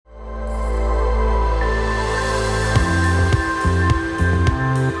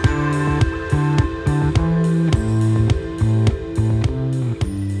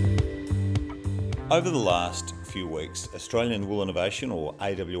last few weeks, Australian Wool Innovation, or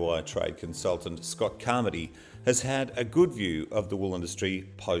AWI Trade Consultant Scott Carmody, has had a good view of the wool industry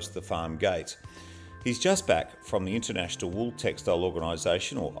post the farm gate. He's just back from the International Wool Textile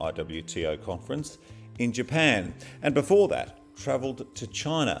Organisation, or IWTO conference, in Japan, and before that travelled to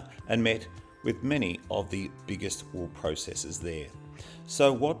China and met with many of the biggest wool processors there.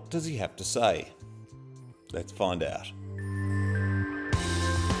 So what does he have to say? Let's find out.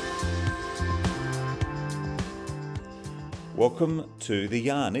 Welcome to The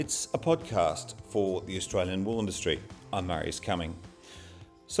Yarn. It's a podcast for the Australian wool industry. I'm Marius Cumming.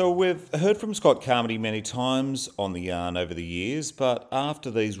 So we've heard from Scott Carmody many times on The Yarn over the years, but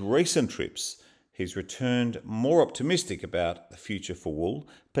after these recent trips, he's returned more optimistic about the future for wool,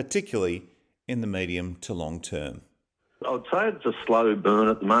 particularly in the medium to long term. I would say it's a slow burn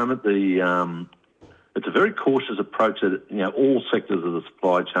at the moment. It's a very cautious approach that all sectors of the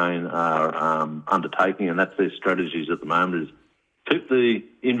supply chain are undertaking, and that's their strategies at the moment: is keep the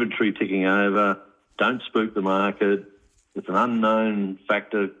inventory ticking over, don't spook the market. It's an unknown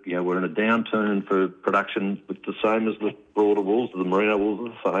factor. We're in a downturn for production. It's the same as the broader wools. The merino wools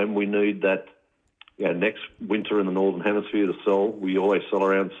are the same. We need that next winter in the Northern Hemisphere to sell. We always sell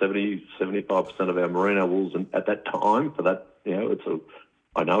around 70-75% of our merino wools, and at that time, for that,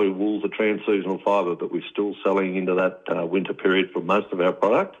 I know wool's a trans-seasonal fibre, but we're still selling into that winter period for most of our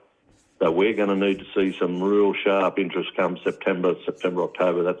product. So we're going to need to see some real sharp interest come September,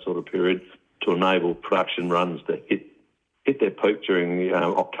 October, that sort of period, to enable production runs to hit their peak during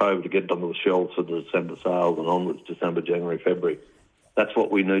October to get onto the shelves for the December sales and onwards, December, January, February. That's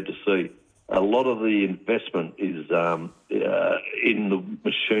what we need to see. A lot of the investment is in the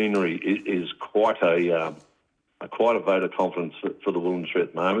machinery is quite a vote of confidence for the wool industry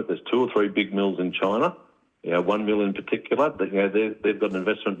at the moment. There's 2 or 3 big mills in China, 1 mill in particular. They've got an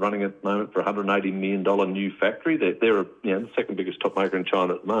investment running at the moment for a $180 million new factory. They're the second biggest top maker in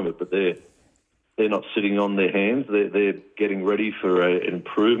China at the moment, but they're not sitting on their hands. They're getting ready for an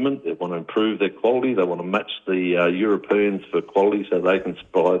improvement. They want to improve their quality. They want to match the Europeans for quality so they can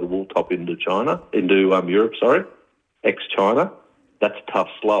supply the wool top into Europe, ex-China. That's a tough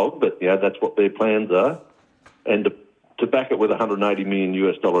slog, but that's what their plans are. And to back it with $180 million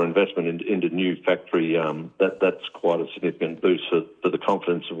investment into new factory, that's quite a significant boost for the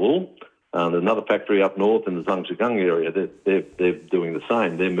confidence of wool. Another factory up north in the Zhangjiagang area, they're doing the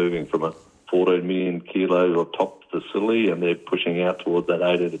same. They're moving from a 14 million kilos of top facility, and they're pushing out towards that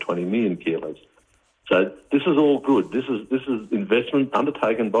 18 to 20 million kilos. So this is all good. This is investment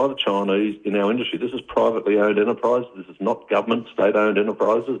undertaken by the Chinese in our industry. This is privately owned enterprise. This is not government, state-owned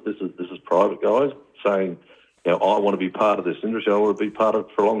enterprises. This is private guys saying, I want to be part of this industry. I want to be part of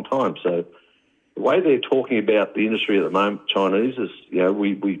it for a long time. So the way they're talking about the industry at the moment, Chinese, is our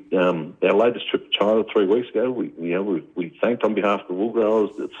latest trip to China 3 weeks ago. We thanked on behalf of the wool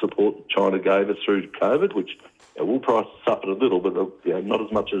growers the support that China gave us through COVID, which wool prices suffered a little, but not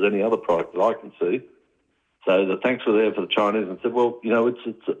as much as any other product that I can see. So the thanks were there for the Chinese, and said, well,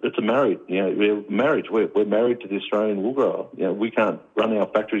 it's a marriage. We're married to the Australian wool grower. We can't run our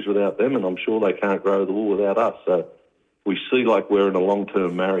factories without them, and I'm sure they can't grow the wool without us. So we see like we're in a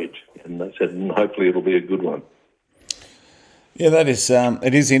long-term marriage, and they said, hopefully it'll be a good one. Yeah, that is.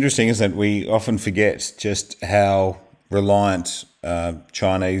 It is interesting, isn't it? We often forget just how reliant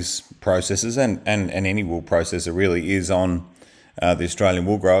Chinese processors and any wool processor really is on the Australian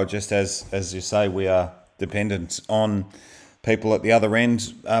wool grower. Just as you say, we are dependent on people at the other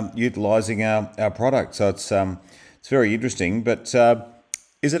end utilising our product. So it's very interesting. But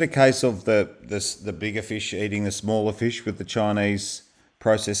is it a case of the bigger fish eating the smaller fish with the Chinese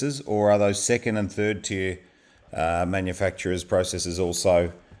processors, or are those second and third tier manufacturers, processors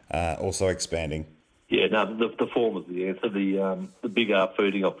also expanding? Yeah, no, the former is the answer. The big are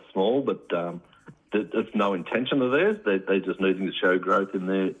feeding off the small, but there's no intention of theirs. They're just needing to show growth in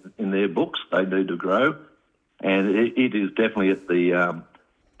their books. They need to grow, and it is definitely at the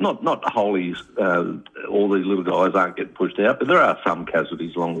not wholly. All these little guys aren't getting pushed out, but there are some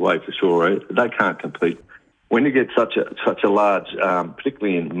casualties along the way for sure. They can't compete. When you get such a large,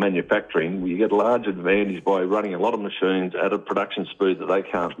 particularly in manufacturing, you get a large advantage by running a lot of machines at a production speed that they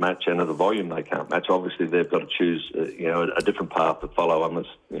can't match and at a volume they can't match. Obviously, they've got to choose, a different path to follow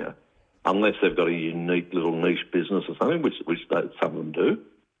unless they've got a unique little niche business or something, which some of them do.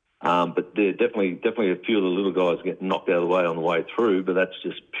 But there definitely a few of the little guys get knocked out of the way on the way through, but that's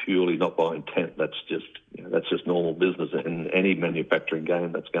just purely not by intent. That's just normal business in any manufacturing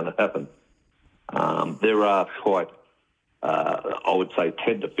game that's going to happen. There are quite, I would say,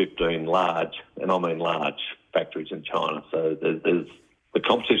 10 to 15 large, and I mean large, factories in China. So there's the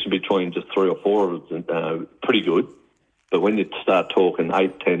competition between just 3 or 4 of us is pretty good. But when you start talking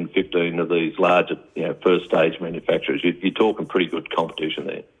 8, 10, 15 of these larger, first stage manufacturers, you're talking pretty good competition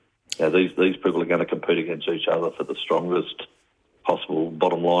there. Now, these people are going to compete against each other for the strongest possible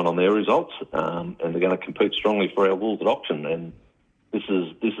bottom line on their results, and they're going to compete strongly for our wools at auction. And this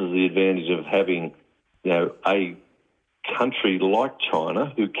is the advantage of having, a country like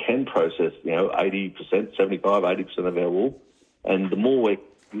China who can process, 80%, 75, 80% of our wool. And the more we're,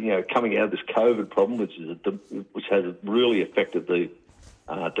 coming out of this COVID problem, which has really affected the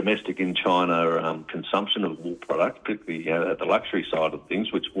domestic in China consumption of wool products, particularly at the luxury side of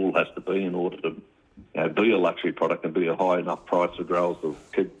things, which wool has to be in order to be a luxury product and be a high enough price for growers to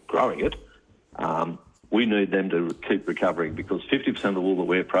keep growing it. We need them to keep recovering, because 50% of the wool that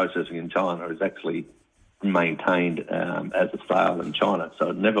we're processing in China is actually maintained as a sale in China. So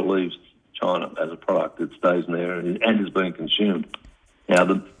it never leaves China as a product. It stays in there and is being consumed.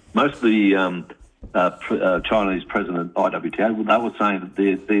 Now, most of the Chinese president, IWTO, they were saying that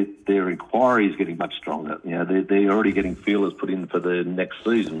their inquiry is getting much stronger. They're already getting feelers put in for the next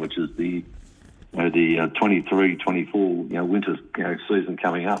season, which is the 23-24 winter season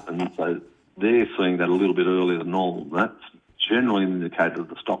coming up, and so they're seeing that a little bit earlier than normal. That's generally an indicator of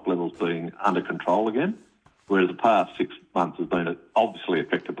the stock levels being under control again, whereas the past 6 months has been obviously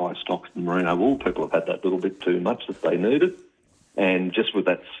affected by stocks in merino wool. People have had that little bit too much that they needed, and just with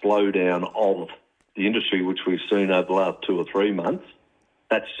that slowdown of the industry, which we've seen over the last 2 or 3 months,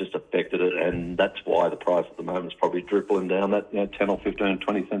 that's just affected it, and that's why the price at the moment is probably dribbling down that 10 or 15,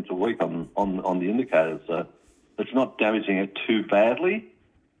 20 cents a week on the indicators. So it's not damaging it too badly.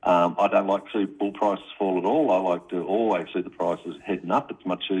 I don't like to see bull prices fall at all. I like to always see the prices heading up. It's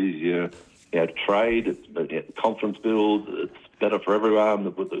much easier to trade. It's confidence builds. It's better for everyone.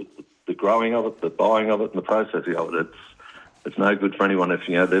 The growing of it, the buying of it, and the processing of it. It's no good for anyone if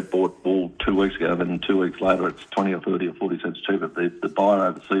they've bought wool 2 weeks ago and then 2 weeks later it's 20 or 30 or 40 cents cheaper. The buyer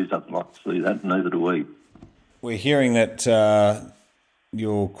overseas doesn't like to see that, neither do we. We're hearing that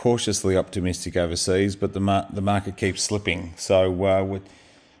you're cautiously optimistic overseas, but the market keeps slipping. So what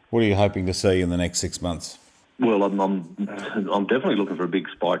are you hoping to see in the next 6 months? Well, I'm definitely looking for a big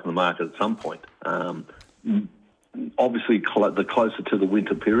spike in the market at some point. Obviously, the closer to the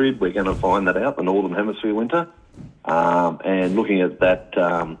winter period, we're going to find that out, the Northern Hemisphere winter. And looking at that,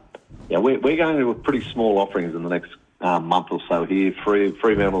 we're going to have pretty small offerings in the next month or so here.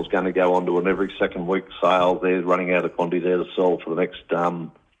 Fremantle's going to go on to an every second week sale. They're running out of quantity there to sell for the next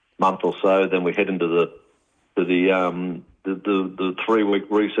month or so. Then we head into the 3 week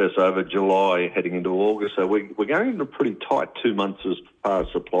recess over July, heading into August. So we're going into a pretty tight 2 months as far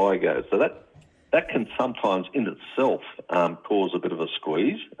as supply goes. So that can sometimes in itself cause a bit of a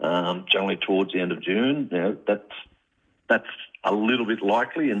squeeze. Generally towards the end of June, that's a little bit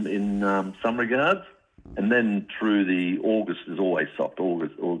likely in some regards. And then through the August is always soft.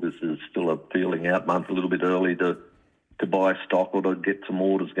 August is still a feeling out month, a little bit early to buy stock or to get some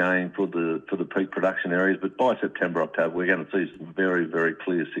orders going for the peak production areas. But by September, October, we're going to see some very, very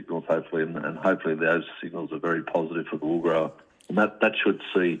clear signals, hopefully, and hopefully those signals are very positive for the wool grower. And that should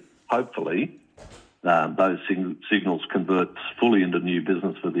see, hopefully, those signals convert fully into new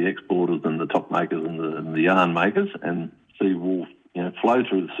business for the exporters and the top makers and the yarn makers, and see wool flow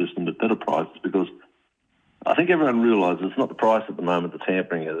through the system at better prices, because I think everyone realises it's not the price at the moment that's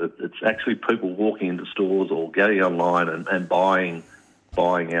hampering it. It's actually people walking into stores or going online and buying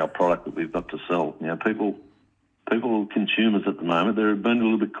our product that we've got to sell. People, consumers at the moment, they're being a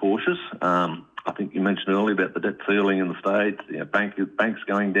little bit cautious. I think you mentioned earlier about the debt ceiling in the States, banks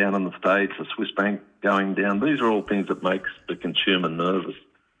going down in the States, the Swiss bank going down. These are all things that makes the consumer nervous.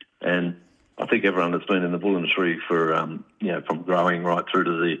 And I think everyone that's been in the wool industry for, from growing right through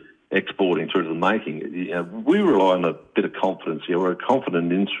to the exporting through to the making, we rely on a bit of confidence. We're a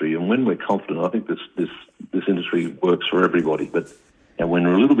confident industry, and when we're confident, I think this industry works for everybody. But when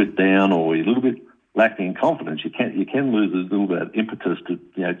we're a little bit down or we're a little bit lacking in confidence, you can lose a little bit of impetus to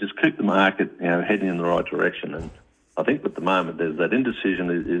just keep the market heading in the right direction. And I think at the moment there's that indecision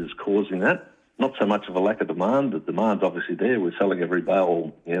is causing that. Not so much of a lack of demand. The demand's obviously there. We're selling every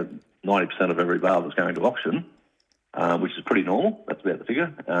bale, 90% of every bale that's going to auction, which is pretty normal. That's about the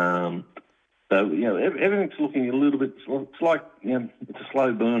figure. So everything's looking a little bit. It's like it's a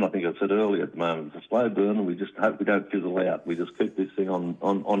slow burn. I think I said earlier. At the moment, it's a slow burn, and we just hope we don't fizzle out. We just keep this thing on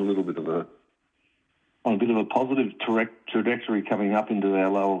a little bit of a positive trajectory coming up into our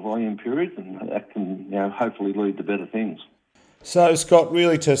lower volume periods, and that can hopefully lead to better things. So, Scott,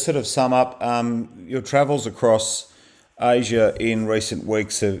 really to sort of sum up, your travels across Asia in recent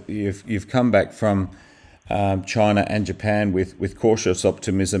weeks, you've come back from China and Japan with cautious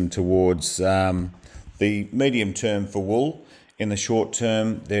optimism towards the medium term for wool. In the short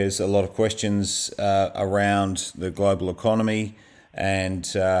term, there's a lot of questions around the global economy, and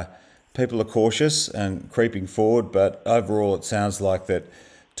people are cautious and creeping forward. But overall, it sounds like that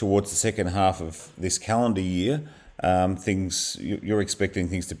towards the second half of this calendar year, you're expecting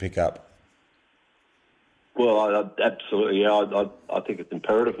things to pick up. Well, absolutely. Yeah, I think it's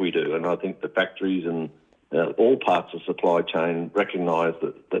imperative we do, and I think the factories and all parts of supply chain recognise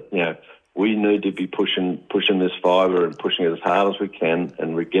that we need to be pushing this fibre and pushing it as hard as we can,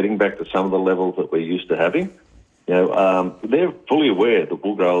 and we're getting back to some of the levels that we're used to having. They're fully aware that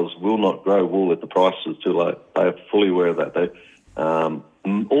wool growers will not grow wool if the price is too low. They are fully aware of that.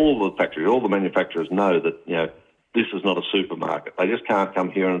 All the factories, all the manufacturers know that this is not a supermarket. They just can't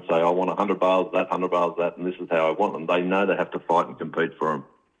come here and say, I want 100 bales of that, 100 bales of that, and this is how I want them. They know they have to fight and compete for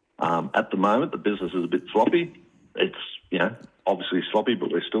them. At the moment, the business is a bit sloppy. It's, obviously sloppy,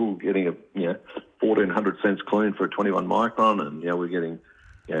 but we're still getting 1,400 cents clean for a 21 micron, and, we're getting,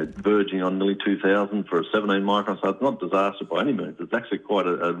 verging on nearly 2,000 for a 17 micron. So it's not disaster by any means. It's actually quite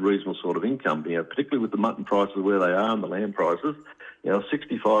a reasonable sort of income, particularly with the mutton prices where they are and the lamb prices.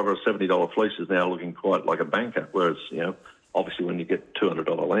 $65 or $70 fleece is now looking quite like a banker, whereas, obviously when you get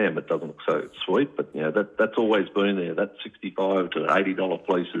 $200 lamb, it doesn't look so sweet, but, that's always been there. That $65 to $80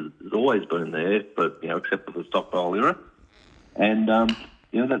 fleece has always been there, but, except for the stockpile era. And,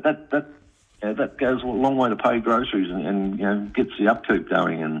 that goes a long way to pay groceries and gets the upkeep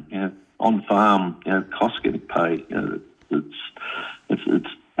going, and, on farm, costs getting paid. It's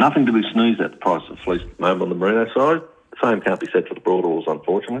nothing to be sneezed at, the price of fleece at the moment on the merino side. Same can't be said for the broad wools,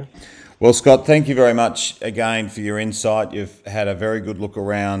 unfortunately. Well, Scott, thank you very much again for your insight. You've had a very good look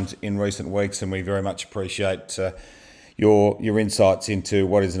around in recent weeks, and we very much appreciate your insights into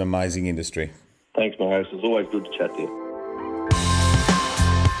what is an amazing industry. Thanks, Marius. It's always good to chat to you.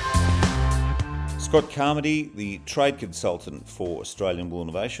 Scott Carmody, the Trade Consultant for Australian Wool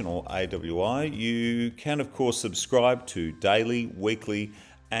Innovation, or AWI. You can, of course, subscribe to daily, weekly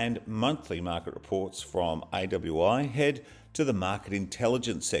and monthly market reports from AWI. Head to the Market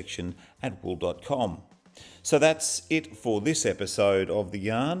Intelligence section at wool.com. So that's it for this episode of The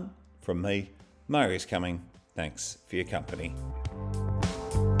Yarn. From me, Marius Cumming. Thanks for your company.